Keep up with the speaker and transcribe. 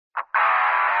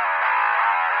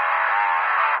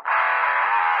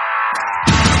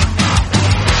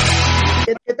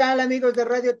tal, amigos de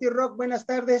Radio T-Rock? Buenas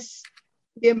tardes.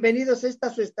 Bienvenidos a esta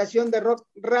su estación de rock,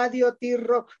 Radio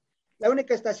T-Rock, la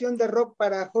única estación de rock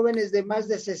para jóvenes de más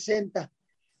de 60.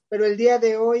 Pero el día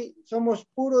de hoy somos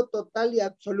puro, total y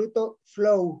absoluto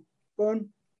flow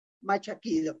con Macha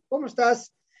Kido. ¿Cómo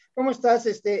estás? ¿Cómo estás?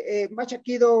 Macha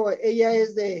Kido, ella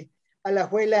es de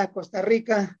Alajuela, Costa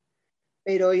Rica,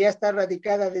 pero ya está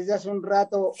radicada desde hace un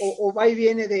rato, o va y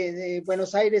viene de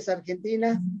Buenos Aires,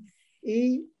 Argentina,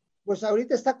 y pues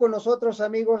ahorita está con nosotros,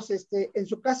 amigos. En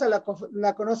su casa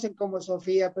la conocen como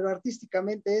Sofía, pero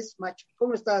artísticamente es Macho.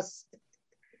 ¿Cómo estás?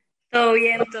 Todo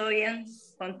bien, todo bien.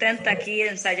 Contenta aquí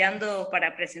ensayando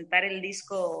para presentar el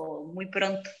disco muy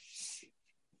pronto.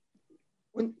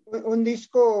 Un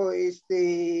disco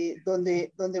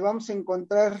donde vamos a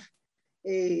encontrar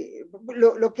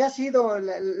lo que ha sido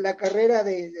la carrera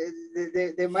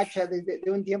de Macha de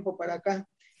un tiempo para acá.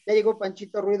 Ya llegó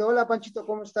Panchito Ruido. Hola, Panchito,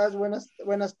 ¿cómo estás?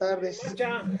 Buenas tardes.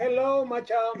 Macha, hello,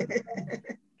 Macha.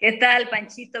 ¿Qué tal,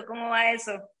 Panchito? ¿Cómo va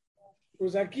eso?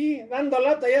 Pues aquí dando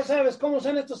lata, ya sabes cómo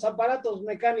son estos aparatos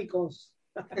mecánicos.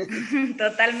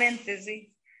 Totalmente,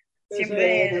 sí.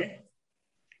 Siempre.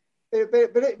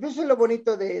 Pero eso es lo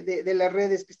bonito de las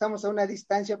redes, que estamos a una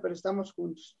distancia, pero estamos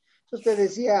juntos. Entonces te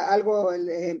decía algo,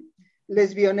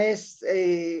 lesbionés,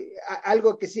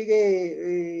 algo que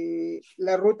sigue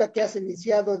la ruta que has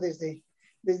iniciado desde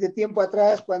tiempo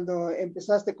atrás, cuando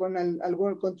empezaste con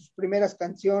tus primeras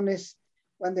canciones,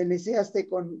 cuando iniciaste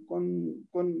con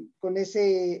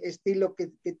ese estilo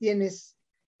que tienes,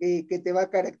 que te va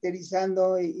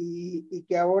caracterizando y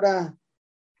que ahora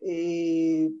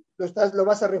lo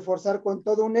vas a reforzar con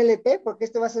todo un LP, porque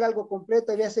va a ser algo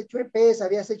completo. Habías hecho EPs,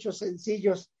 habías hecho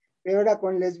sencillos, pero ahora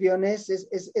con Lesbionés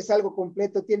es algo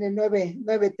completo. Tiene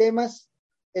nueve temas,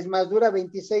 es más, dura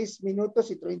 26 minutos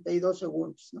y 32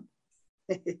 segundos, ¿no?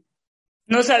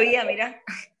 No sabía, mira.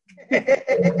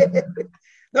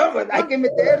 No, pues hay que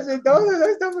meterse en todo, no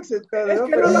estamos en todo. Es que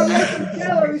no lo había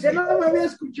escuchado, dice, no me había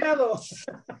escuchado.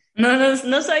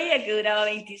 No sabía que duraba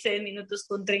 26 minutos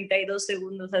con 32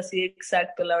 segundos, así de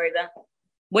exacto, la verdad.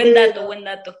 Buen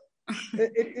dato.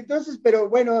 Entonces, pero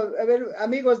bueno, a ver,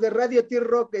 amigos de Radio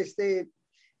T-Rock,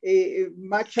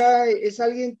 Macha es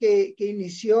alguien que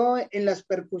inició en las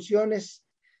percusiones,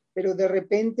 pero de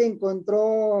repente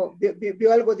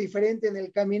vio algo diferente en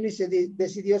el camino y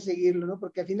decidió seguirlo, ¿no?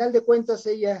 Porque al final de cuentas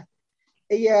ella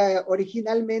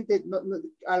originalmente,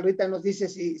 ahorita nos dice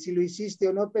si lo hiciste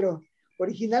o no, pero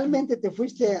originalmente te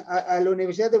fuiste a la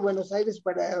Universidad de Buenos Aires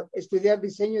para estudiar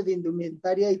diseño de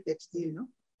indumentaria y textil,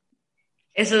 ¿no?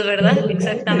 Eso es verdad,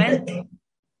 exactamente.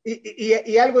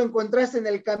 Y algo encontraste en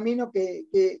el camino que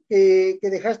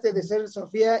dejaste de ser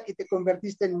Sofía y te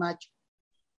convertiste en Macho.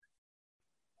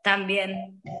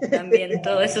 También,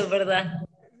 todo eso es verdad.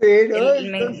 Pero,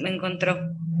 me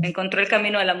encontró el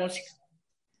camino de la música.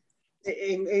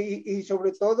 Y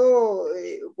sobre todo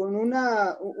con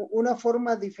una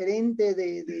forma diferente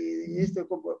de esto,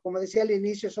 como decía al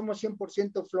inicio, somos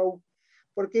 100% flow,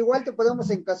 porque igual te podemos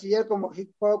encasillar como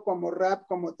hip hop, como rap,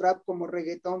 como trap, como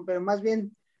reggaetón, pero más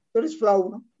bien tú eres flow,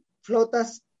 ¿no?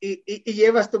 Flotas y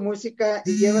llevas tu música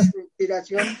y llevas tu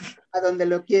inspiración a donde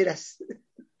lo quieras.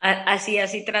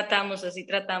 Así tratamos.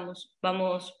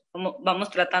 Vamos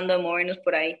tratando de movernos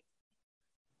por ahí.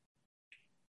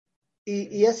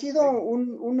 Y ha sido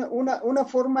una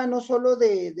forma no solo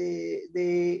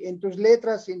en tus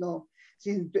letras, sino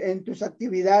en tus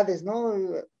actividades, ¿no?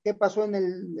 ¿Qué pasó en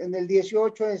el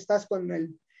 18? Estás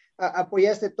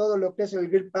apoyaste todo lo que es el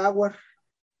Girl Power,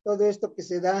 todo esto que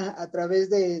se da a través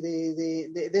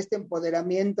de este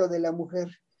empoderamiento de la mujer,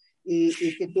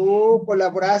 y que tú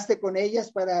colaboraste con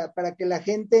ellas para que la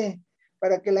gente,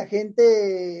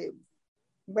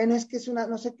 bueno, es que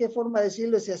no sé qué forma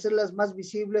decirlo, si hacerlas más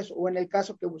visibles, o en el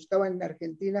caso que buscaban en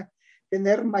Argentina,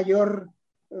 tener mayor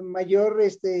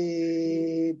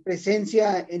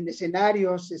presencia en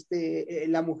escenarios,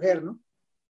 la mujer, ¿no?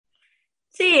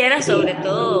 Sí, era sobre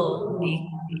todo,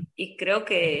 y creo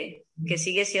que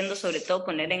sigue siendo sobre todo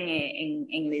poner en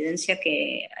evidencia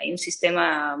que hay un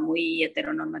sistema muy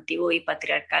heteronormativo y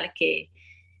patriarcal que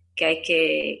hay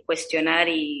que cuestionar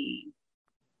y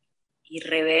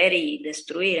rever y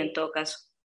destruir en todo caso.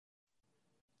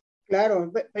 Claro,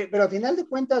 pero al final de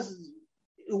cuentas,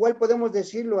 igual podemos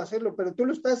decirlo, hacerlo, pero tú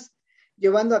lo estás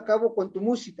llevando a cabo con tu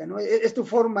música, ¿no? Es tu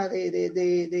forma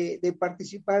de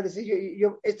participar, decir,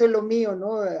 esto es lo mío,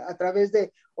 ¿no? A través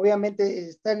de, obviamente,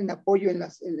 estar en apoyo en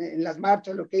las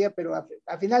marchas, lo que haya, pero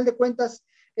a final de cuentas,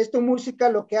 es tu música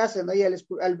lo que hace, ¿no? Y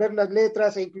al ver las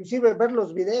letras e inclusive ver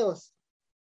los videos.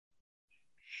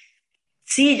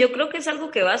 Sí, yo creo que es algo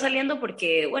que va saliendo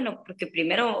porque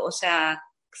primero, o sea,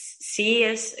 sí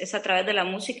es a través de la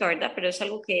música, ¿verdad? Pero es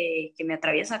algo que me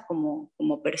atraviesa como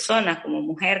persona, como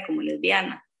mujer, como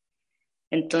lesbiana.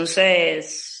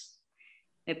 Entonces,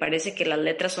 me parece que las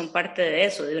letras son parte de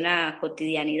eso, de una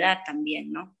cotidianidad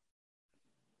también, ¿no?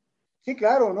 Sí,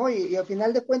 claro, ¿no? Y a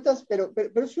final de cuentas, pero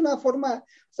es una forma,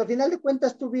 o sea, a final de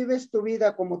cuentas tú vives tu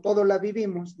vida como todos la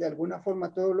vivimos, de alguna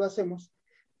forma todos lo hacemos,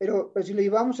 pero si lo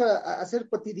llevamos a hacer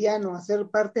cotidiano, a hacer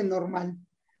parte normal,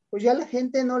 pues ya la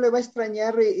gente no le va a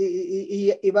extrañar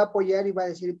y va a apoyar y va a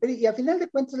decir, pero y a final de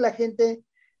cuentas la gente,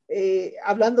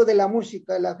 hablando de la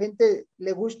música, la gente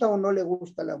le gusta o no le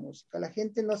gusta la música, la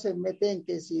gente no se mete en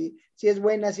que si es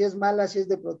buena, si es mala, si es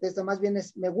de protesta, más bien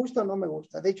es me gusta o no me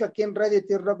gusta. De hecho, aquí en Radio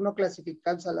T-Rock no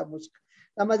clasificamos a la música,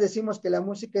 nada más decimos que la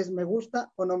música es me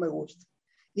gusta o no me gusta.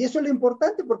 Y eso es lo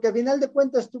importante, porque a final de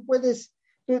cuentas tú puedes,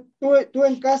 tú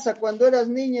en casa cuando eras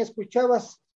niña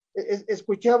escuchabas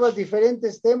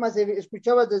diferentes temas,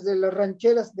 escuchabas desde las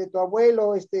rancheras de tu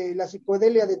abuelo, la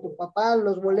psicodelia de tu papá,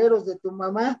 los boleros de tu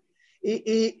mamá,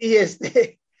 y,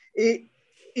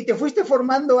 y te fuiste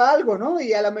formando algo, ¿no?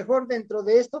 Y a lo mejor dentro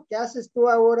de esto que haces tú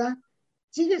ahora,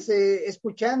 sigues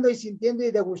escuchando y sintiendo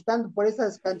y degustando por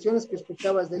esas canciones que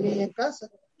escuchabas de niña en casa.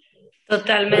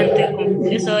 Totalmente,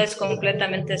 eso es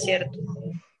completamente cierto.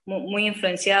 Muy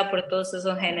influenciada por todos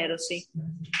esos géneros, sí.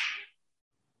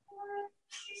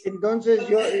 Entonces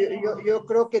yo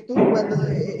creo que tú cuando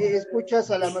escuchas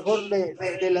a lo mejor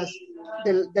de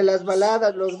las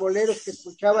baladas, los boleros que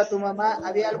escuchaba tu mamá,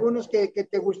 había algunos que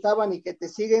te gustaban y que te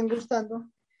siguen gustando,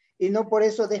 y no por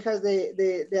eso dejas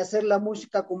de hacer la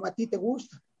música como a ti te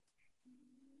gusta.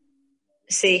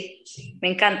 Sí,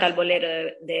 me encanta el bolero,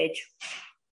 de hecho.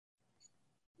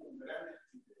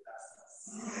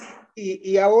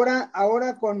 Y ahora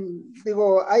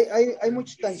digo, hay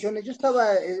muchas canciones. Yo estaba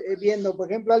viendo, por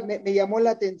ejemplo, me llamó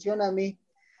la atención a mí,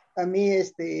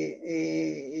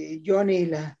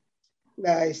 Johnny,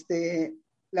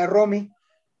 la Romy.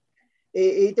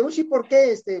 Y te voy a decir por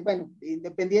qué, bueno,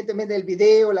 independientemente del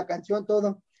video, la canción,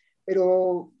 todo,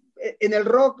 pero en el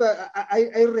rock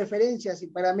hay referencias, y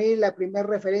para mí la primera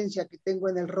referencia que tengo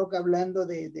en el rock hablando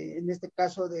en este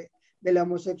caso de la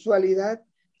homosexualidad,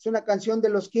 es una canción de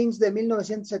los Kings de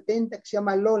 1970 que se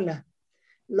llama Lola,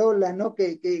 ¿no?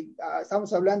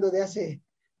 Estamos hablando de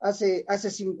hace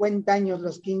 50 años,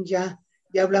 los Kings ya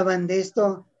hablaban de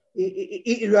esto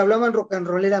y lo hablaban rock and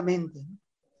rolleramente.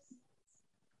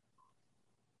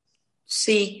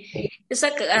 Sí,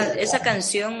 esa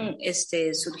canción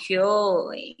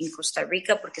surgió en Costa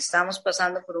Rica porque estábamos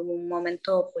pasando por un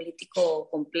momento político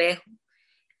complejo.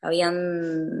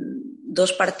 Habían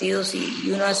dos partidos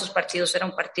y uno de esos partidos era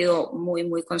un partido muy,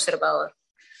 muy conservador.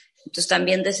 Entonces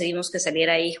también decidimos que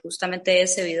saliera ahí. Justamente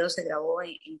ese video se grabó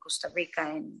en Costa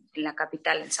Rica, en la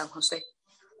capital, en San José.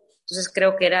 Entonces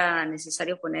creo que era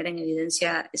necesario poner en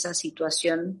evidencia esa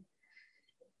situación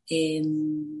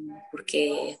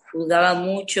porque juzgaba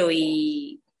mucho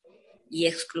y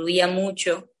excluía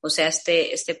mucho, o sea,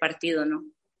 este partido, ¿no?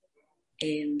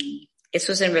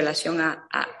 Eso es en relación a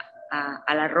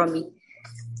la Romy.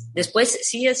 Después,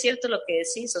 sí es cierto lo que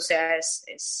decís, o sea,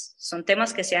 son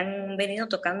temas que se han venido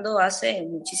tocando hace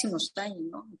muchísimos años,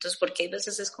 ¿no? Entonces, porque hay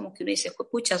veces es como que uno dice,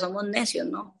 pucha, somos necios,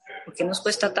 ¿no? ¿Por qué nos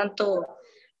cuesta tanto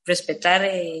respetar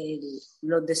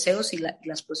los deseos y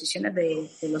las posiciones de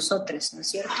los otros, ¿no es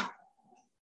cierto?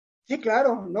 Sí,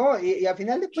 claro, ¿no? Y a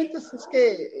final de cuentas es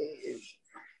que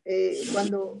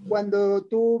cuando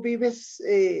tú vives,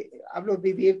 hablo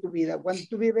vivir tu vida, cuando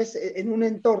tú vives en un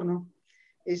entorno,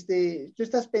 tú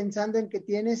estás pensando en que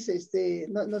tienes,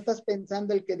 no estás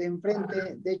pensando el que de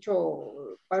enfrente, de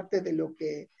hecho, parte de lo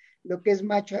que es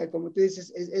macha, como tú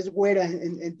dices, es güera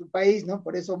en tu país, ¿no?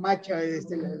 Por eso macha,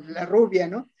 la rubia,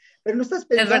 ¿no? Pero no estás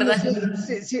pensando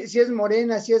si es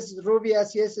morena, si es rubia,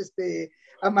 si es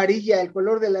amarilla, el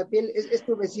color de la piel, es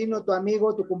tu vecino, tu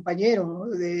amigo, tu compañero, ¿no?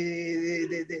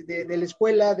 de la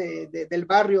escuela, del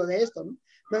barrio, de esto, ¿no?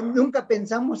 Nunca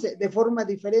pensamos de forma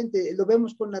diferente, lo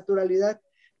vemos con naturalidad.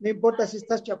 No importa si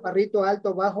estás chaparrito,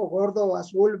 alto, bajo, gordo,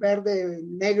 azul, verde,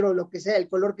 negro, lo que sea, el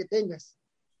color que tengas.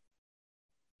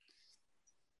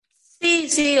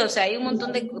 Sí, o sea, hay un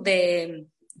montón de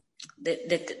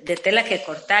tela que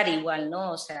cortar igual,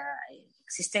 ¿no? O sea,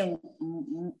 existe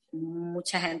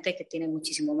mucha gente que tiene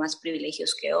muchísimo más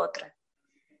privilegios que otra.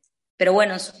 Pero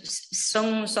bueno,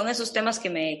 son esos temas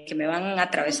que me van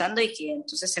atravesando y que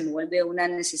entonces se me vuelve una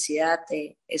necesidad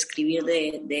de escribir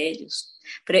de ellos.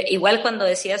 Pero igual cuando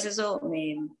decías eso,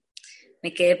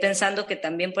 me quedé pensando que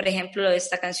también, por ejemplo,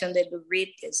 esta canción de Lou Reed,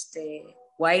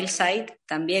 Wild Side,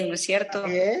 también, ¿no es cierto?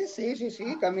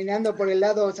 Sí, caminando por el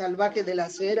lado salvaje de la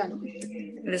acera, ¿no?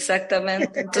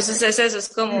 Exactamente. Entonces es eso, es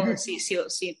como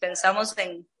si pensamos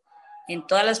en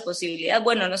todas las posibilidades.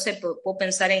 Bueno, no sé, puedo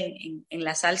pensar en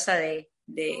la salsa de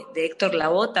Héctor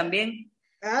Lavoe también.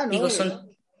 Ah, no, Digo, no,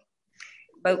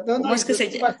 no, ¿cómo es que se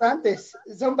llama?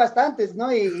 son bastantes,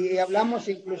 ¿no? Y hablamos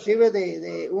inclusive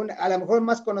de una, a lo mejor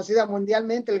más conocida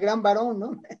mundialmente, el Gran Varón,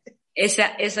 ¿no?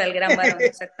 Esa, el gran varón,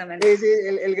 exactamente. Sí,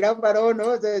 el Gran Varón,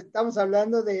 ¿no? O sea, estamos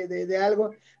hablando de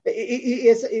algo,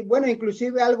 y bueno,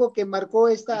 inclusive algo que marcó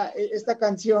esta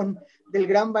canción del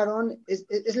Gran Varón,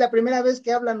 es la primera vez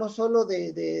que habla no solo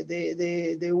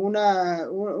de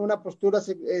una postura,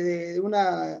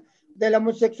 de la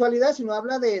homosexualidad, sino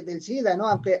habla del SIDA, ¿no?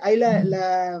 Aunque ahí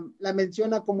la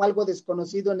menciona como algo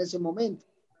desconocido en ese momento.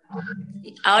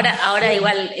 Ahora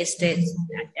igual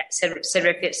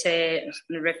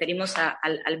nos referimos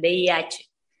al VIH,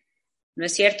 ¿no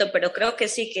es cierto? Pero creo que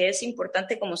sí, que es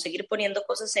importante como seguir poniendo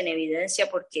cosas en evidencia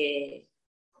porque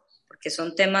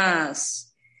son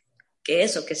temas que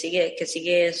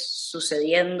sigue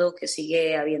sucediendo, que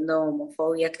sigue habiendo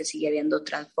homofobia, que sigue habiendo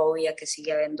transfobia, que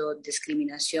sigue habiendo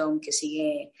discriminación, que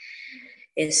sigue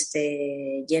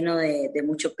lleno de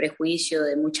mucho prejuicio,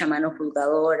 de mucha mano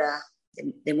juzgadora,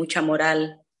 de mucha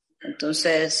moral.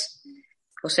 Entonces,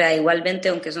 o sea, igualmente,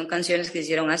 aunque son canciones que se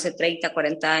hicieron hace 30,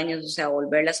 40 años, o sea,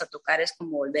 volverlas a tocar es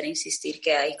como volver a insistir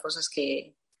que hay cosas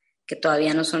que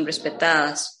todavía no son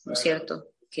respetadas, ¿no es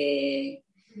cierto? Que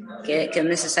es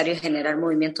necesario generar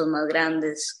movimientos más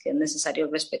grandes, que es necesario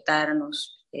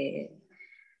respetarnos,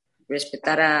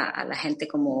 respetar a la gente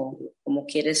como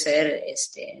quiere ser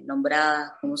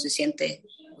nombrada, como se siente,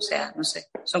 o sea, no sé,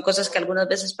 son cosas que algunas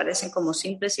veces parecen como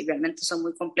simples y realmente son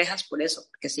muy complejas por eso,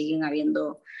 porque siguen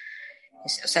habiendo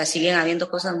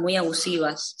cosas muy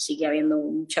abusivas, sigue habiendo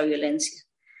mucha violencia.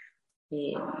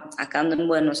 Acá en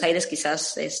Buenos Aires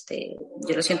quizás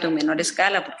yo lo siento en menor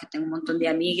escala porque tengo un montón de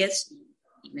amigas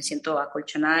y me siento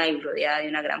acolchonada y rodeada de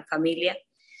una gran familia,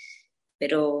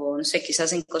 pero no sé,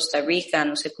 quizás en Costa Rica,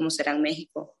 no sé cómo será en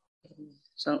México.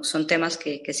 Son temas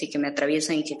que sí que me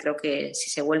atraviesan y que creo que si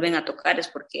se vuelven a tocar es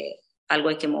porque algo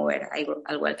hay que mover,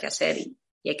 algo hay que hacer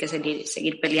y hay que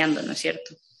seguir peleando, ¿no es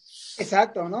cierto?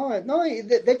 Exacto, ¿no? No, y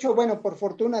de hecho, bueno, por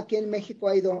fortuna aquí en México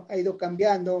ha ido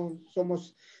cambiando.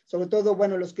 Somos, sobre todo,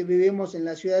 bueno, los que vivimos en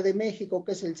la Ciudad de México,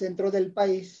 que es el centro del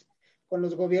país, con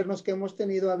los gobiernos que hemos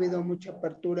tenido, ha habido mucha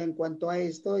apertura en cuanto a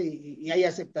esto y hay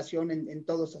aceptación en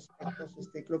todos aspectos.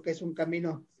 Creo que es un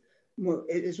camino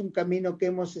que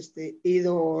hemos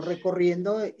ido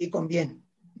recorriendo y con bien.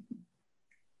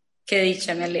 Qué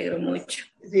dicha, me alegro mucho.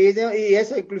 Sí, y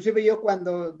eso, inclusive yo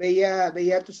cuando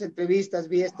veía tus entrevistas,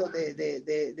 vi esto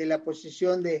de la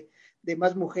posición de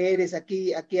más mujeres,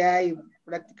 aquí hay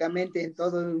prácticamente en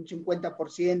todo un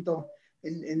 50%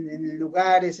 en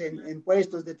lugares, en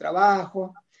puestos de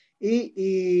trabajo,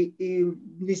 y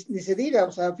ni se diga,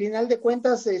 o sea, a final de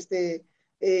cuentas,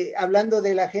 hablando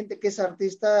de la gente que es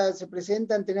artista, se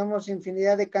presentan, tenemos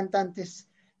infinidad de cantantes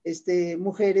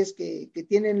mujeres que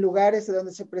tienen lugares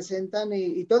donde se presentan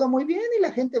y todo muy bien y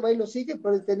la gente va y lo sigue,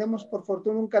 pero tenemos por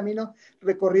fortuna un camino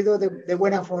recorrido de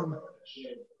buena forma.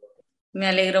 Me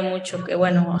alegro mucho, que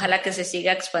bueno, ojalá que se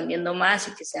siga expandiendo más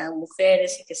y que sean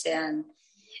mujeres y que sean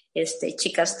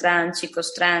chicas trans,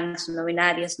 chicos trans, no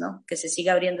binarias, ¿no? Que se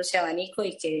siga abriendo ese abanico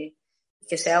y que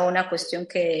sea una cuestión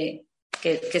que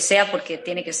sea porque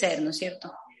tiene que ser, ¿no es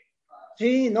cierto?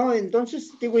 Sí, no,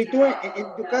 entonces, digo, y tú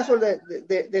en tu caso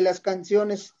de las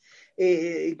canciones,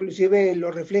 inclusive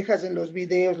lo reflejas en los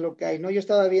videos, lo que hay, ¿no? Yo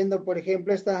estaba viendo, por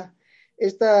ejemplo, esta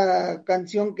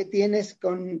canción que tienes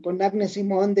con Agnes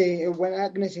Simón,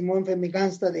 Agnes Simón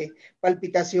Femigangsta de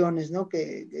Palpitaciones, ¿no?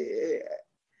 Que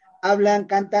hablan,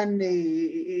 cantan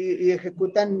y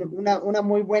ejecutan una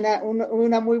muy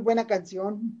buena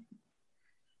canción.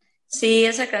 Sí,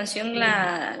 esa canción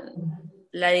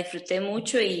la disfruté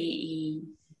mucho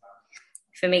y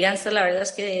Femigangsta la verdad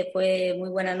es que fue muy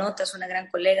buena nota, es una gran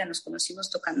colega, nos conocimos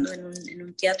tocando en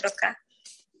un teatro acá,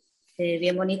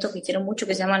 bien bonito, que quiero mucho,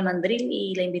 que se llama El Mandril,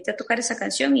 y la invité a tocar esa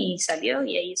canción y salió,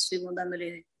 y ahí estuvimos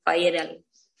dándole fire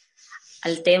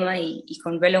al tema y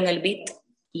con velo en el beat,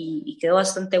 y quedó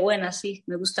bastante buena, sí,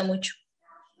 me gusta mucho.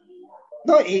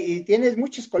 No, y tienes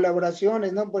muchas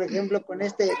colaboraciones, ¿no? Por ejemplo, con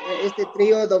este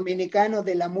trío dominicano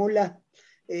de La Mula,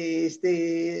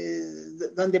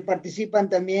 donde participan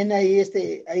también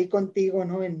ahí contigo,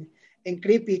 ¿no? En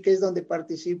Creepy, que es donde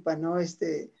participan, ¿no?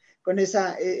 Con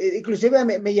esa, inclusive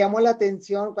me llamó la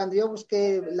atención cuando yo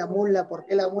busqué La Mula,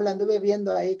 porque La Mula anduve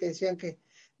viendo ahí que decían que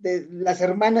de las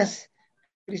hermanas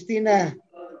Cristina,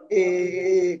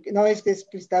 no es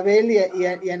Cristabel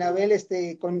y Anabel,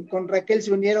 con Raquel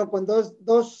se unieron con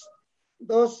dos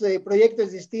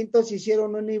proyectos distintos,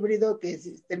 hicieron un híbrido que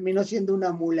terminó siendo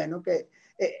una mula, ¿no? Que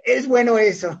es bueno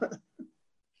eso.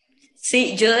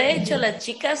 Sí, yo de hecho las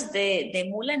chicas de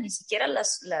Mula ni siquiera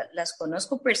las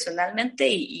conozco personalmente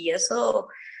y eso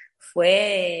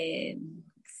fue,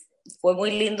 fue muy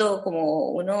lindo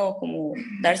como uno como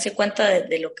darse cuenta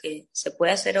de lo que se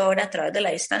puede hacer ahora a través de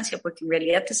la distancia, porque en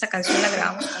realidad esa canción la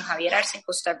grabamos con Javier Arce en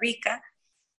Costa Rica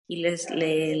y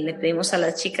le pedimos a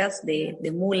las chicas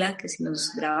de Mula que si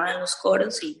nos grababan los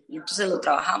coros y entonces lo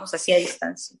trabajamos así a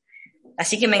distancia.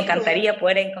 Así que me encantaría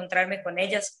poder encontrarme con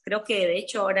ellas. Creo que de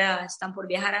hecho ahora están por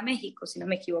viajar a México, si no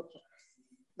me equivoco.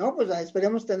 No, pues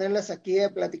esperemos tenerlas aquí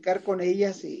a platicar con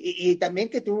ellas y también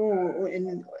que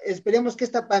esperemos que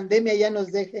esta pandemia ya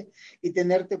nos deje y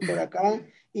tenerte por acá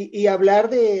y hablar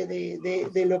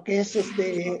de lo que es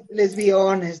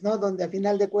lesbiones, ¿no? Donde a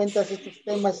final de cuentas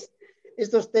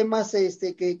estos temas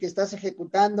que estás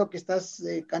ejecutando, que estás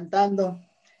cantando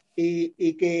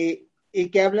y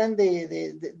que hablan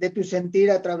de tu sentir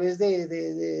a través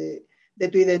de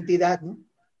tu identidad, ¿no?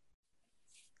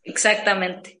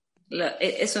 Exactamente.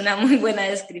 Es una muy buena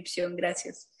descripción,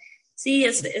 gracias. Sí,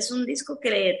 es un disco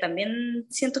que también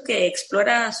siento que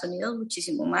explora sonidos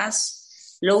muchísimo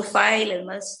más low-fi,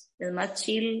 es más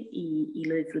chill y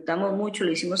lo disfrutamos mucho.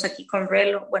 Lo hicimos aquí con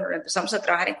Relo. Bueno, lo empezamos a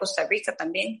trabajar en Costa Rica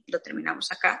también, lo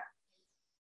terminamos acá.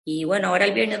 Y bueno, ahora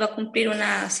el viernes va a cumplir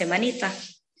una semanita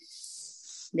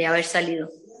de haber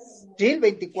salido. Sí, el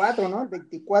 24, ¿no? El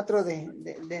 24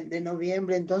 de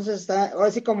noviembre. Entonces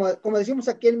ahora sí, como decimos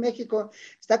aquí en México,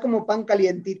 está como pan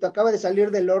calientito, acaba de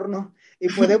salir del horno y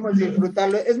podemos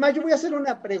disfrutarlo. Es más, yo voy a hacer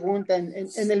una pregunta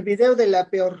en el video de La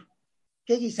Peor.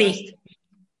 ¿Qué guisaste? Sí.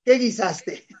 ¿Qué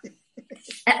guisaste?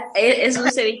 Es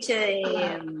un ceviche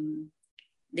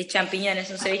de champiñones,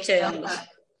 un ceviche de hongos.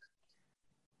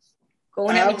 Con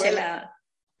una michelada.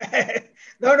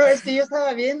 Bueno. No, es que yo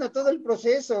estaba viendo todo el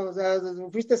proceso, o sea,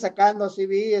 fuiste sacando, así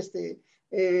vi,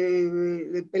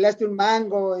 pelaste un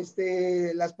mango,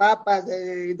 las papas,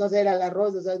 no sé, era el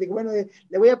arroz, o sea, digo, bueno,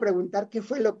 le voy a preguntar qué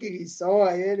fue lo que guisó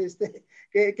ayer,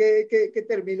 qué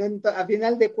terminó, a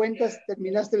final de cuentas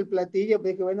terminaste el platillo,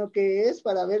 pero dije, bueno, ¿qué es?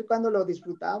 Para ver cuándo lo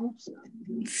disfrutamos.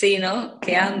 Sí, ¿no?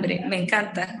 Qué hambre, me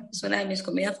encanta, es una de mis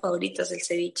comidas favoritas el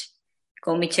ceviche,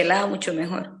 con michelada mucho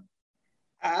mejor.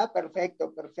 Ah,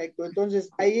 perfecto, perfecto.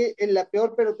 Entonces, ahí en La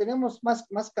Peor, pero tenemos más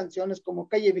canciones como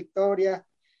Calle Victoria,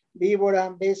 Víbora,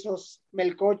 Besos,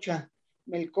 Melcocha,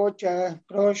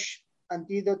 Crush,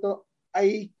 Antídoto,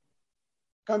 hay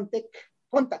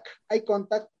hay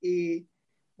Contact, y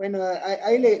bueno,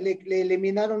 ahí le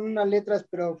eliminaron unas letras,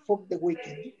 pero Fuck the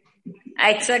Weekend. Ah,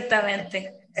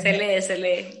 exactamente, se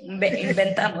le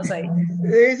inventamos ahí.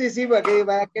 Sí,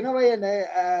 para que no vayan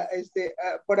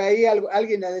por ahí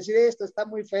alguien a decir esto está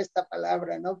muy fea esta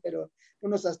palabra, ¿no? Pero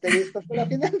unos asteriscos, pero al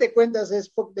final de cuentas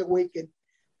es Fuck the Weekend.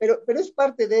 Pero es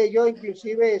parte de ello,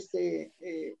 inclusive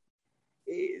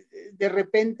de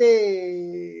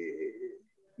repente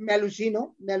me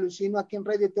alucino, aquí en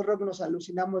Radio T-Rock nos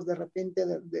alucinamos de repente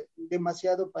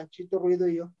demasiado Panchito Ruido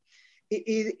y yo.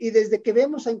 Y desde que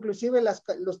vemos inclusive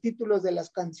los títulos de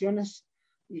las canciones,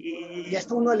 y ya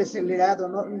está uno al acelerado,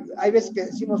 ¿no? Hay veces que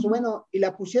decimos, bueno, y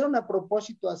la pusieron a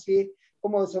propósito así,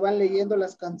 como se van leyendo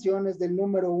las canciones del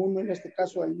número 1, en este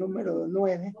caso el número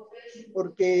 9,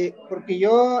 porque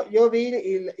yo vi,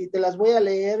 y te las voy a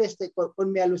leer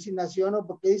con mi alucinación, ¿no?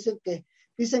 Porque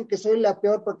dicen que soy la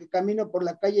peor porque camino por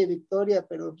la calle Victoria,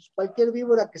 pero pues, cualquier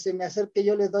víbora que se me acerque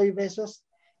yo le doy besos,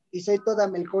 y soy toda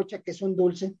melcocha, que es un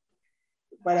dulce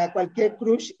para cualquier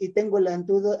crush, y tengo el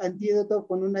antídoto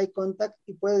con un eye contact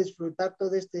y puedo disfrutar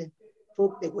todo este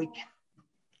Fuck the Weekend.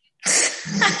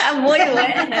 Muy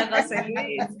buena, José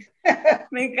Luis.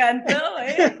 Me encantó,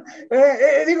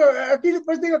 Digo, aquí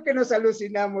después digo que nos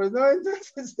alucinamos, ¿no?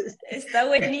 Entonces, está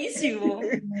buenísimo.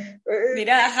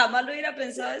 Mira, jamás lo hubiera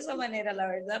pensado de esa manera, la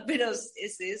verdad, pero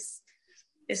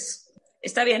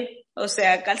está bien, o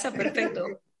sea, calza perfecto.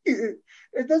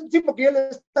 Entonces, sí, porque yo lo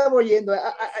estaba oyendo.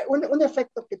 Un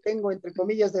efecto que tengo, entre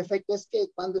comillas, de efecto, es que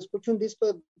cuando escucho un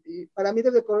disco, para mí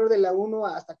debe correr de la 1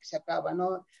 hasta que se acaba,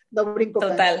 ¿no? No brinco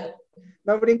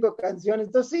canciones.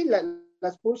 Entonces, sí,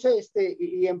 las puse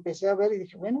y empecé a ver y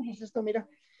dije, bueno, pues esto, mira,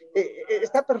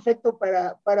 está perfecto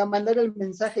para mandar el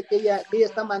mensaje que ella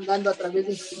está mandando a través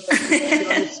de sus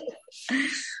interpretaciones.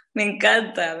 Me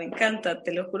encanta,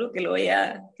 te lo juro que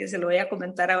se lo voy a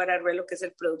comentar ahora a Ruelo, que es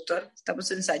el productor.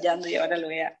 Estamos ensayando y ahora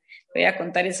le voy a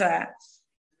contar ese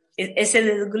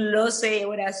desglose,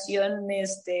 oración,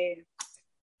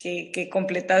 que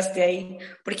completaste ahí,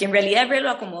 porque en realidad Relo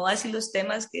acomodó así los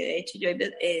temas que de hecho yo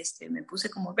me puse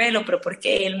como Relo, pero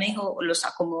porque él me dijo, los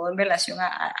acomodó en relación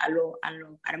a lo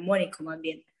armónico más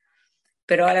bien.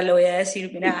 Pero ahora le voy a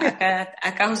decir, mira,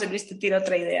 acá José Luis te tira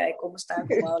otra idea de cómo están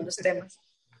acomodados los temas.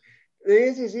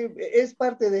 Sí, es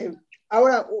parte de...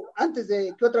 Ahora, antes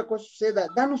de que otra cosa suceda,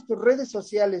 danos tus redes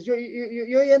sociales. Yo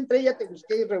ya entré, ya te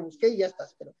busqué y rebusqué y ya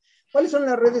estás, pero ¿cuáles son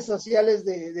las redes sociales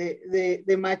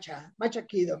de Macha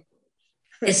Kido?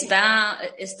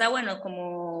 Está bueno,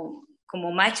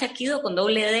 como Macha Kido con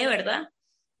doble D, ¿verdad?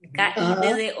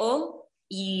 K-I-D-D-O,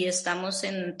 y estamos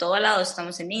en todo lado,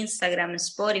 estamos en Instagram,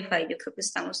 Spotify, yo creo que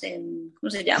estamos en, ¿cómo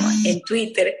se llama? En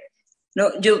Twitter.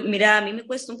 No, mira, a mí me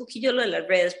cuesta un poquillo lo de las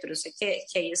redes, pero sé que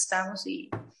ahí estamos y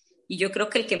yo creo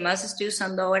que el que más estoy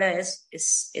usando ahora es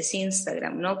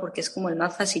Instagram, ¿no? Porque es como el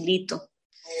más facilito.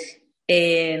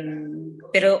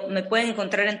 Pero me pueden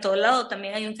encontrar en todo lado.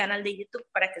 También hay un canal de YouTube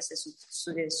para que se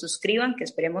suscriban, que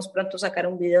esperemos pronto sacar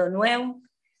un video nuevo.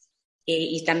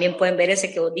 Y también pueden ver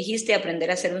ese que vos dijiste, aprender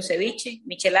a hacer un ceviche.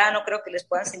 Michelada no creo que les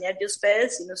pueda enseñar yo a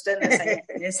ustedes, sino ustedes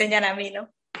me enseñan a mí,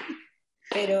 ¿no?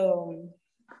 Pero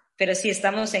sí,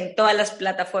 estamos en todas las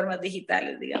plataformas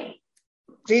digitales, digamos.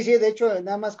 Sí, de hecho,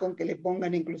 nada más con que le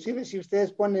pongan, inclusive si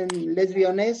ustedes ponen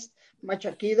Lesbiones,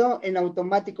 Macha Kido, en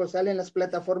automático salen las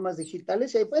plataformas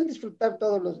digitales y ahí pueden disfrutar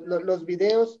todos los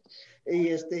videos. Y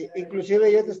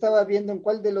inclusive yo te estaba viendo en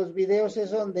cuál de los videos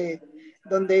es donde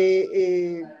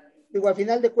digo, al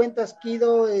final de cuentas,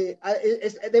 Kido,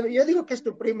 yo digo que es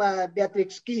tu prima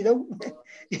Beatrix Kido.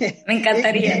 Me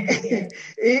encantaría.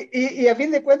 Y a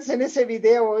fin de cuentas, en ese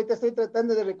video, ahorita estoy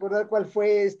tratando de recordar cuál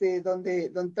fue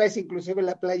donde traes inclusive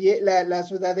la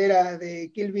sudadera de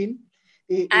Kill Bill.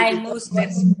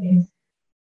 Monsters.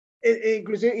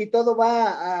 Inclusive, y todo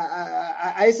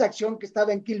va a esa acción que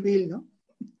estaba en Kill Bill, ¿no?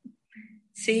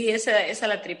 Sí, esa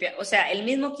la tripia. O sea, el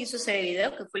mismo que hizo ese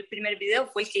video, que fue el primer video,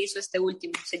 fue el que hizo este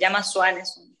último. Se llama Swan,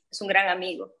 es un gran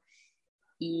amigo.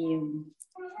 Y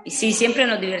sí, siempre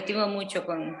nos divertimos mucho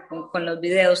con los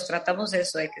videos. Tratamos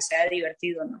eso, de que sea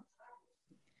divertido, ¿no?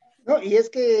 No, y es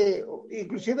que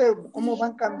inclusive cómo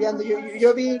van cambiando.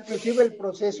 Yo vi inclusive el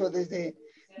proceso desde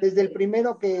el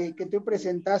primero que tú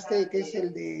presentaste, que es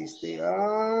el de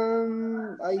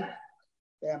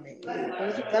espérame, por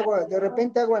eso de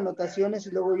repente hago anotaciones y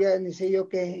luego ya ni sé yo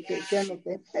qué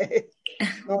anoté.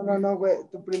 No, güey,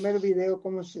 tu primer video,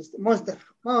 ¿cómo es Monster.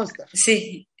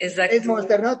 Sí, exacto. Es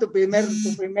Monster, ¿no? Tu primer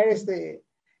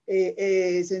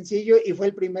sencillo, y fue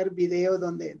el primer video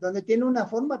donde tiene una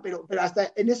forma, pero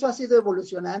hasta en eso ha sido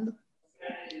evolucionando.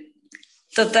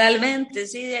 Totalmente,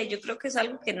 sí, yo creo que es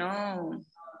algo que no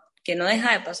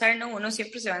deja de pasar, ¿no? Uno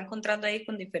siempre se va encontrando ahí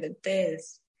con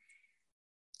diferentes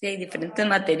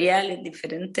materiales,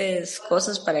 diferentes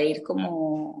cosas para ir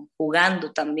como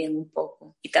jugando también un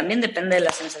poco. Y también depende de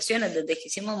las sensaciones. Desde que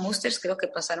hicimos Monsters creo que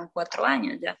pasaron 4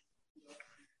 años ya.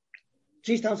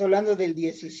 Sí, estamos hablando del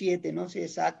 17, no sé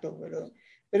exacto,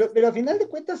 pero a final de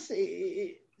cuentas,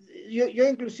 yo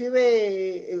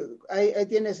inclusive, ahí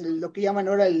tienes lo que llaman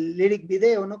ahora el lyric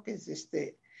video, ¿no? Que es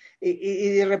y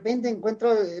de repente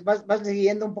encuentro, vas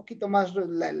leyendo un poquito más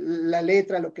la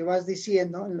letra, lo que vas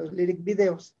diciendo en los lyric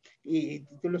videos, y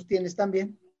tú los tienes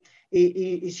también,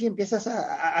 y sí empiezas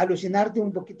a alucinarte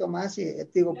un poquito más, y te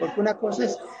digo, porque una cosa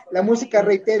es la música,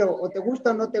 reitero, o te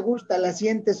gusta o no te gusta, la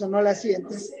sientes o no la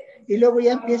sientes, y luego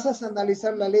ya empiezas a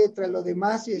analizar la letra, lo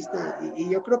demás, y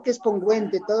yo creo que es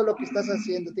congruente todo lo que estás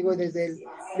haciendo, digo, desde el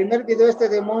primer video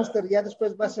de Monster, ya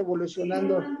después vas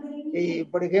evolucionando,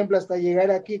 por ejemplo, hasta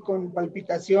llegar aquí con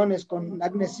Palpitaciones, con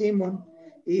Agnes Simon,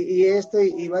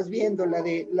 y vas viendo la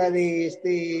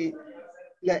de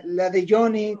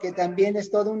Johnny, que también es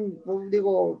todo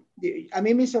digo, a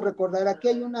mí me hizo recordar, aquí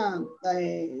hay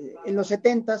en los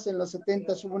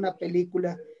 70s hubo una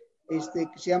película que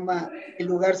se llama El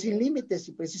lugar sin límites,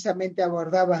 y precisamente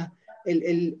abordaba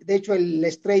de hecho la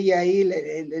estrella ahí,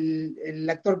 el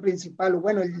actor principal, o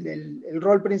bueno, el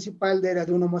rol principal era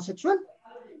de un homosexual,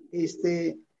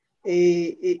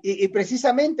 y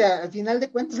precisamente al final de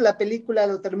cuentas la película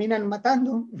lo terminan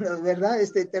matando, ¿verdad?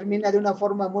 Termina de una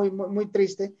forma muy, muy, muy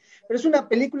triste, pero es una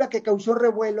película que causó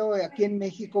revuelo aquí en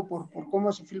México por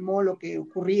cómo se filmó, lo que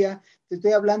ocurría. Te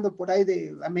estoy hablando por ahí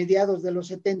a mediados de los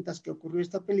 70s que ocurrió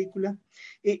esta película,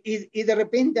 y de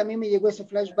repente a mí me llegó ese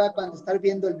flashback cuando estar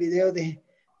viendo el video de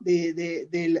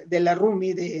la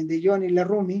Rumi, de Johnny la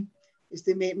Rumi.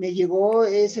 Me llegó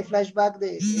ese flashback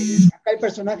acá el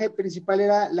personaje principal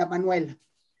era la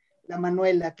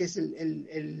Manuela, que es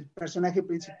el personaje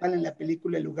principal en la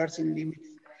película El lugar sin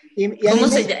límites. ¿Cómo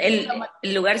se llama?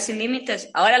 El lugar sin límites.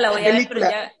 Ahora la voy a ver, pero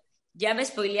Ya me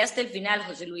spoileaste el final,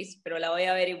 José Luis, pero la voy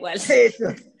a ver igual. Eso.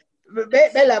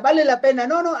 Vela, vale la pena.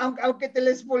 No, aunque te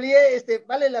les spoileé,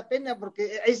 vale la pena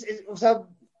porque o sea,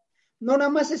 no nada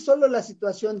más es solo la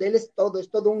situación de él, es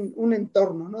todo un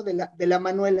entorno, ¿no? De la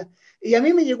Manuela. Y a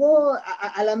mí me llegó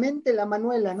a la mente la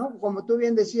Manuela, ¿no? Como tú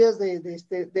bien decías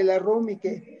de la Romy,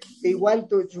 que igual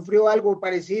sufrió algo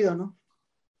parecido, ¿no?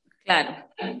 Claro.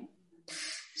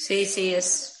 Sí,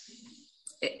 es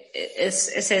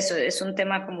eso, es un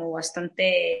tema como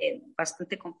bastante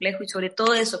complejo y sobre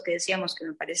todo eso que decíamos, que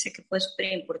me parece que fue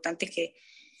súper importante que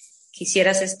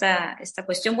hicieras esta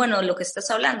cuestión. Bueno, lo que estás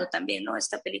hablando también, ¿no?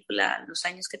 Esta película, los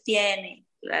años que tiene,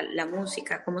 la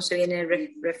música, cómo se viene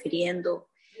refiriendo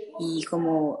y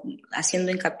como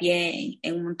haciendo hincapié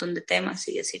en un montón de temas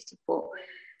y decir tipo,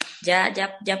 ya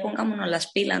pongámonos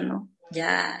las pilas, ¿no?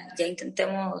 Ya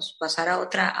intentemos pasar a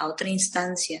otra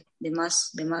instancia de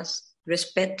más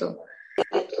respeto,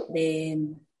 de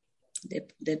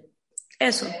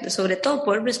eso, de sobre todo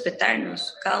poder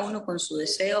respetarnos, cada uno con su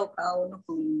deseo, cada uno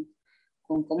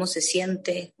con cómo se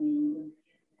siente,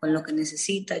 con lo que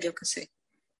necesita, yo qué sé.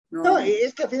 No,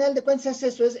 es que al final de cuentas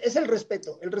es eso, es el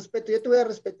respeto. Yo te voy a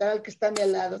respetar al que está a mi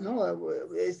al lado, ¿no?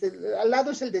 Al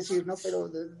lado es el decir, ¿no? Pero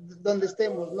donde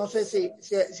estemos, no sé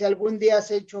si algún día has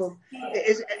hecho,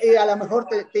 a lo mejor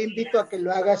te invito a que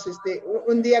lo hagas,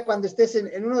 un día cuando estés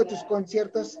en uno de tus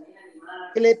conciertos,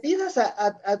 que le pidas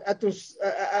a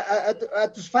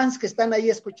tus fans que están ahí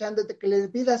escuchándote, que les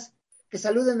pidas que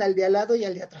saluden al de al lado y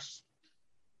al de atrás.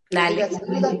 Dale.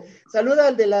 Saluda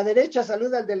al de la derecha,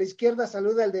 saluda al de la izquierda,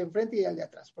 saluda al de enfrente y al de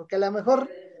atrás, porque a lo mejor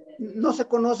no se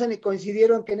conocen y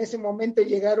coincidieron que en ese momento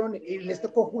llegaron y les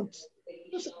tocó juntos.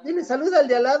 Entonces, dile, saluda al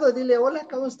de al lado, dile, hola,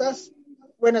 ¿cómo estás?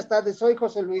 Buenas tardes, soy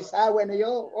José Luis. Bueno,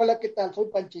 hola, ¿qué tal? Soy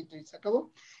Panchito. Y se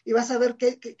acabó. Y vas a ver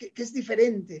que es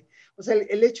diferente. O sea,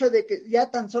 el hecho de que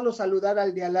ya tan solo saludar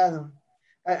al de al lado,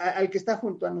 al que está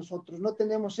junto a nosotros. No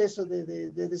tenemos eso de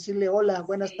decirle hola,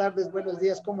 buenas tardes, buenos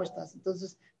días, ¿cómo estás?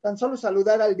 Entonces, tan solo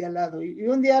saludar al de al lado. Y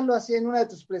un día lo hacía en una de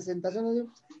tus presentaciones,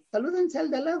 digo, salúdense al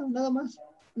de al lado, nada más.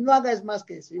 No hagas más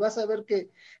que eso. Y vas a ver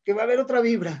que va a haber otra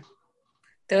vibra.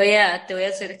 Te voy a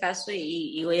hacer caso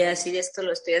y voy a decir esto,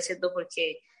 lo estoy haciendo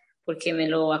porque me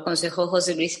lo aconsejó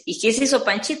José Luis. ¿Y qué se hizo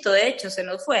Panchito? De hecho, se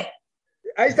nos fue.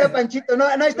 Ahí está Panchito, no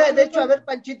está, de hecho, a ver,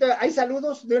 Panchito, ¿hay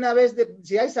saludos? De una vez,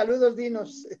 si hay saludos,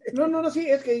 dinos. No, sí,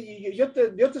 es que yo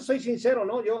te soy sincero,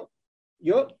 ¿no?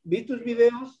 Yo vi tus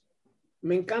videos,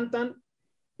 me encantan,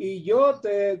 y yo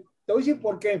te voy a decir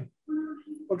por qué.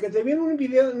 Porque te vi en un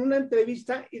video, en una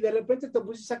entrevista, y de repente te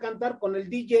pusiste a cantar con el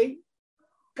DJ,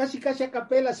 casi a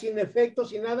capela, sin efectos,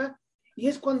 sin nada, y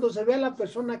es cuando se ve a la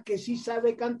persona que sí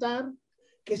sabe cantar,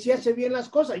 que sí hace bien las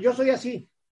cosas. Yo soy así.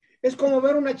 Es como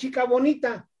ver una chica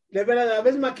bonita, la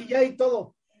ves maquillada y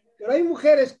todo. Pero hay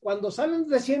mujeres, cuando salen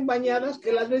recién bañadas,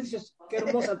 que las ves y dices, qué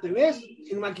hermosa te ves,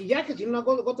 sin maquillaje, sin una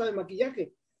gota de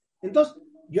maquillaje. Entonces,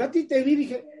 yo a ti te vi y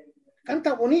dije,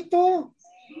 canta bonito,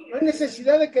 no hay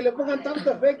necesidad de que le pongan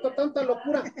tanto efecto, tanta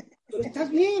locura, pero estás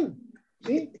bien,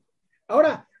 ¿sí?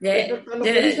 Ahora, respecto a lo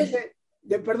que dices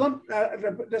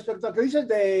respecto a lo que dices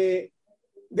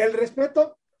del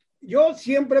respeto, yo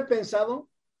siempre he pensado,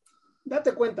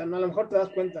 date cuenta, ¿no? A lo mejor te das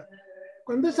cuenta.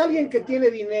 Cuando es alguien que tiene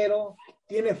dinero,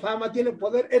 tiene fama, tiene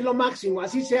poder, es lo máximo,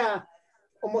 así sea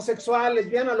homosexual,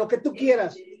 lesbiana, lo que tú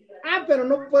quieras. Pero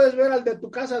no puedes ver al de tu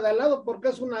casa de al lado porque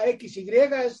es una XY,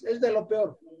 es de lo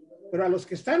peor. Pero a los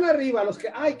que están arriba, a los que,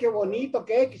 ay, qué bonito,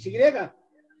 qué XY,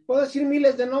 puedo decir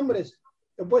miles de nombres.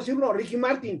 Te puedo decir uno, Ricky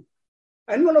Martin.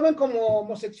 A él no lo ven como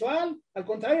homosexual, al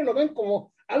contrario, lo ven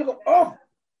como algo, ¡oh!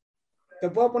 Te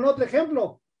puedo poner otro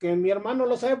ejemplo, que mi hermano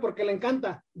lo sabe porque le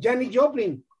encanta, Janis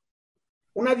Joplin,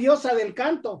 una diosa del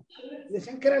canto.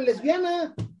 Decían que era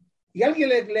lesbiana, y alguien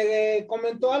le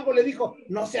comentó algo, le dijo,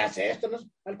 no se hace esto, no.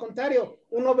 Al contrario,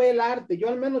 uno ve el arte, yo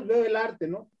al menos veo el arte,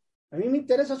 ¿no? A mí me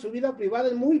interesa su vida privada,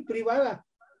 es muy privada,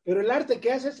 pero el arte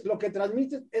que haces, lo que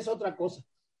transmites, es otra cosa.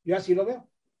 Yo así lo veo,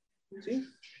 ¿sí?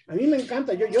 A mí me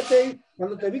encanta,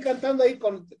 cuando te vi cantando ahí,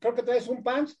 creo que traes un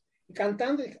pants, y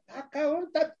cantando, dije,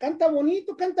 cabrón, canta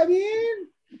bonito, canta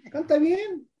bien.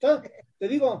 Entonces, te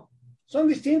digo, son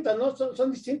distintas, ¿no?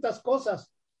 Son distintas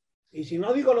cosas. Y si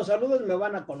no digo los saludos, me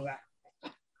van a colgar.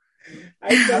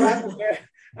 Ahí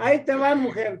te van,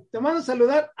 mujer. Te mando a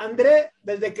saludar, André,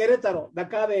 desde Querétaro, de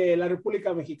acá de la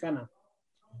República Mexicana.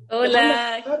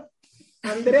 Hola.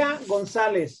 Andrea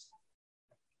González.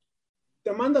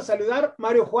 Te mando a saludar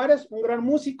Mario Juárez, un gran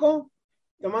músico.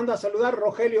 Te mando a saludar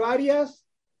Rogelio Arias.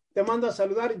 Te mando a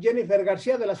saludar Jennifer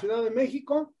García de la Ciudad de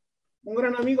México, un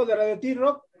gran amigo de Radio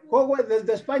T-Rock. Jogue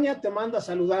desde España te manda a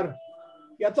saludar.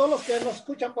 Y a todos los que nos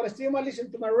escuchan por Stream,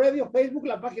 Listen to My Radio, Facebook,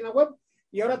 la página web,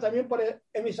 y ahora también por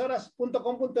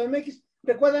emisoras.com.mx.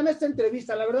 Recuerden esta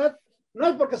entrevista, la verdad, no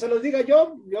es porque se los diga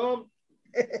yo,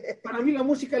 para mí la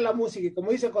música es la música, y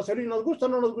como dice José Luis, nos gusta o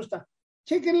no nos gusta,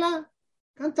 chéquenla,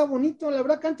 canta bonito, la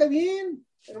verdad, canta bien,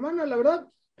 hermana, la verdad,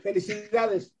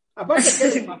 felicidades. Aparte que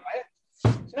eres guapa,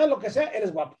 sea lo que sea,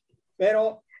 eres guapa,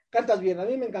 pero cantas bien, a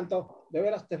mí me encantó, de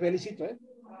veras, te felicito,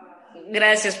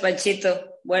 Gracias,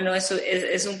 Panchito. Bueno, eso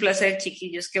es un placer,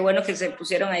 chiquillos. Qué bueno que se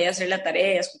pusieron ahí a hacer la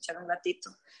tarea y a escuchar un ratito.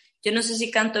 Yo no sé si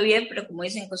canto bien, pero como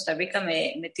dicen en Costa Rica,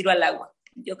 me tiro al agua.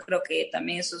 Yo creo que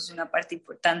también eso es una parte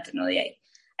importante, ¿no? De ahí.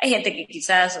 Hay gente que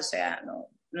quizás, o sea,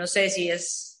 no sé si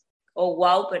es,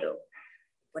 wow, pero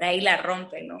por ahí la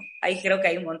rompe, ¿no? Ahí creo que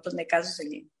hay un montón de casos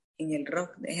en el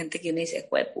rock, de gente que uno dice,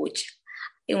 pucha.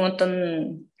 Hay un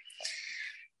montón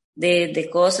de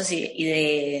cosas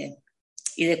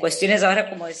y de cuestiones ahora,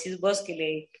 como decís vos,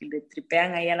 que le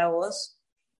tripean ahí a la voz.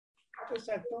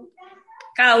 Exacto.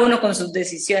 Cada uno con sus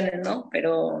decisiones, ¿no?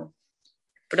 Pero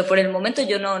por el momento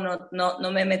yo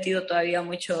no me he metido todavía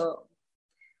mucho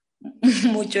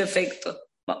efecto.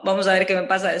 Vamos a ver qué me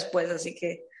pasa después, así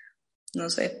que no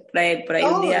sé, por ahí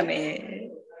un día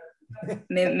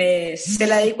se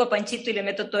la dedico a Panchito y le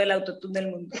meto todo el autotune del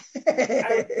mundo.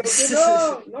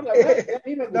 La verdad, a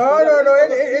mí me gustó.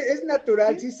 Es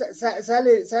natural, sí,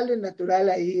 sale natural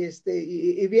ahí,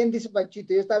 y bien dice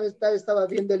Panchito, yo estaba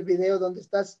viendo el video donde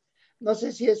estás, no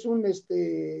sé si es un,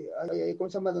 ¿cómo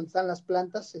se llama? Donde están las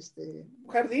plantas, ¿Un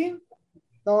jardín?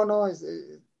 No, es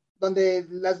donde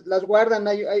las guardan,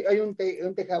 hay un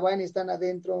tejabán y están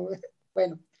adentro,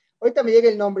 bueno, ahorita me llega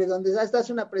el nombre, donde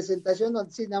estás una presentación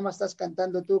donde sí, nada más estás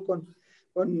cantando tú con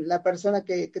la persona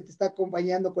que te está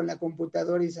acompañando con la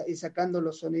computadora y sacando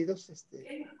los sonidos.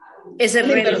 Es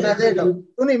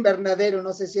un invernadero,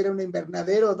 no sé si era un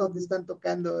invernadero donde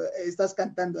estás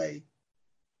cantando ahí.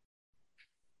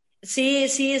 Sí,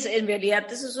 en realidad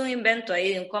eso es un invento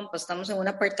ahí de un compa, estamos en un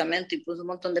apartamento y puso un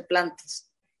montón de plantas.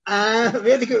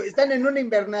 Están en un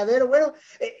invernadero, bueno,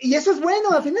 y eso es bueno,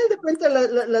 a final de cuentas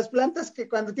las plantas que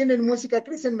cuando tienen música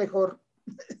crecen mejor.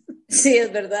 Sí,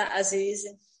 es verdad, así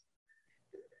dicen.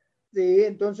 Sí,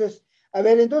 entonces,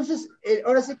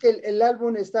 ahora sí que el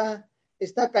álbum está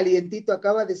calientito,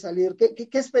 acaba de salir. ¿Qué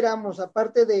esperamos?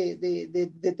 Aparte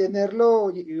de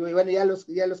tenerlo, y bueno, ya los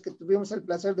que tuvimos el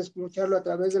placer de escucharlo a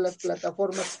través de las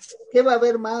plataformas, ¿qué va a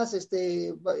haber más?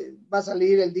 ¿Va a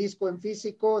salir el disco en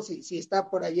físico? Si está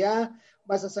por allá,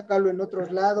 ¿vas a sacarlo en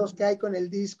otros lados? ¿Qué hay con el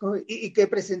disco? ¿Y qué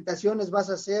presentaciones vas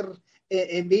a hacer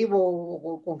en vivo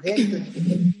o con gente?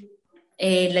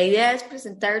 La idea es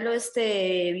presentarlo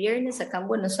este viernes acá en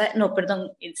Buenos Aires,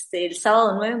 el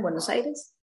sábado 9 en Buenos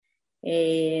Aires.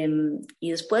 Y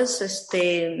después, a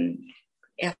final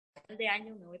de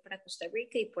año me voy para Costa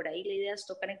Rica y por ahí la idea es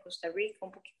tocar en Costa Rica,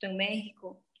 un poquito en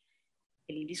México.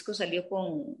 El disco salió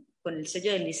con el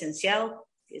sello del licenciado,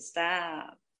 que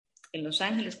está en Los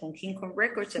Ángeles con King Kong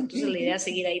Records, entonces la idea es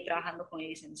seguir ahí trabajando con el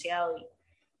licenciado y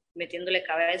metiéndole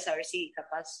cabeza a ver si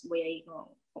capaz voy ahí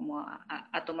como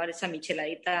a tomar esa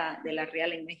micheladita de la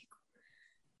Real en México.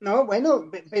 No,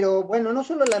 bueno, pero bueno, no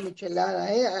solo la michelada,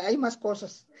 hay más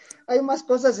cosas, hay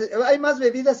más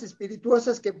bebidas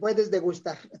espirituosas que puedes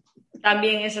degustar.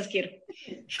 También esas quiero.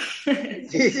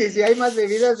 Sí, hay más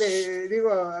bebidas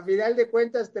a final de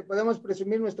cuentas te podemos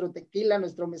presumir nuestro tequila,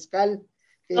 nuestro mezcal.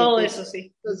 Todo eso,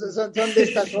 sí. Son de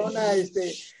esta zona,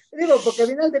 porque a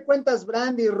final de cuentas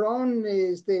brandy, ron,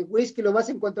 whisky lo vas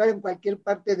a encontrar en cualquier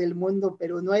parte del mundo,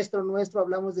 pero nuestro,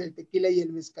 hablamos del tequila y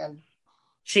el mezcal.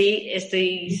 Sí,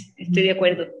 estoy de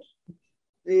acuerdo.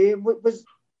 Pues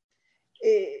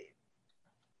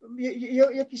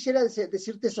yo quisiera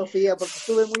decirte, Sofía, porque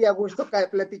estuve muy a gusto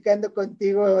platicando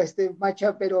contigo,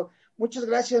 Macha, pero muchas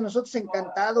gracias, nosotros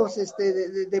encantados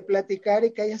de platicar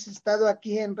y que hayas estado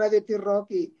aquí en Radio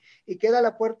T-Rock y queda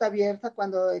la puerta abierta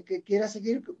cuando que quieras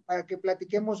seguir para que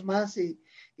platiquemos más y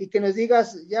que nos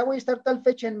digas, ya voy a estar tal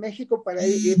fecha en México para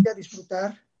irte a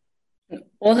disfrutar.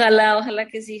 Ojalá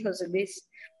que sí, José Luis.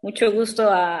 Mucho gusto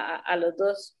a los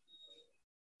dos.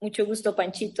 Mucho gusto,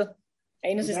 Panchito.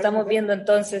 Ahí nos estamos viendo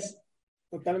entonces.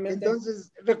 Totalmente.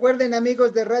 Entonces, recuerden,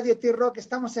 amigos de Radio T-Rock,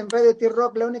 estamos en Radio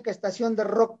T-Rock, la única estación de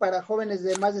rock para jóvenes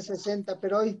de más de 60,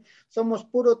 pero hoy somos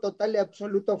puro, total y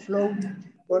absoluto flow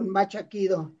con Macha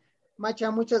Kido.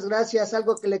 Macha, muchas gracias.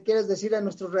 ¿Algo que le quieras decir a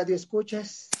nuestros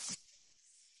radioescuchas?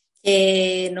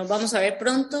 Nos vamos a ver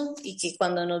pronto y que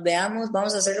cuando nos veamos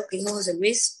vamos a hacer lo que dijo José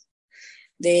Luis,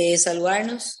 de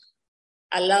saludarnos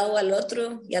al lado, al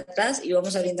otro y atrás y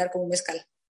vamos a brindar con un mezcal.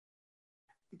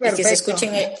 Perfecto. Y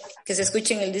que se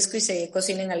escuchen el disco y se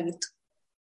cocinen algo.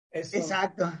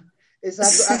 Exacto.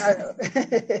 Exacto.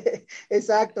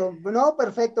 Exacto. No,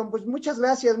 perfecto. Pues muchas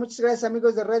gracias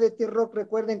amigos de Red de T-Rock.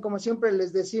 Recuerden, como siempre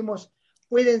les decimos,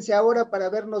 cuídense ahora para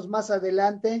vernos más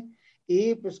adelante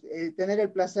y pues tener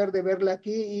el placer de verla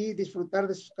aquí y disfrutar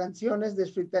de sus canciones,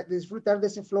 disfrutar de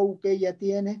ese flow que ella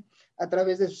tiene a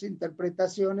través de sus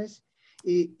interpretaciones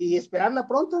y esperarla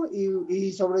pronto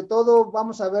y sobre todo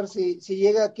vamos a ver si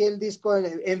llega aquí el disco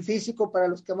en físico para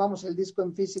los que amamos el disco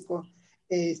en físico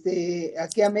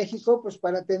aquí a México, pues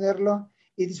para tenerlo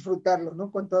y disfrutarlo,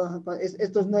 ¿no? Con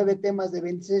estos 9 temas de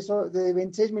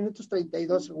 26 minutos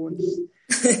 32 segundos.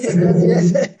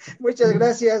 Muchas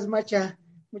gracias, Macha.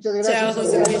 Muchas gracias. Chao,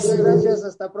 José Luis. Muchas gracias,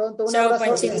 hasta pronto. Un Chao, abrazo.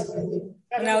 Panchito.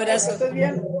 Un abrazo. ¿Estás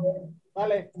bien?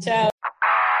 Vale. Chao.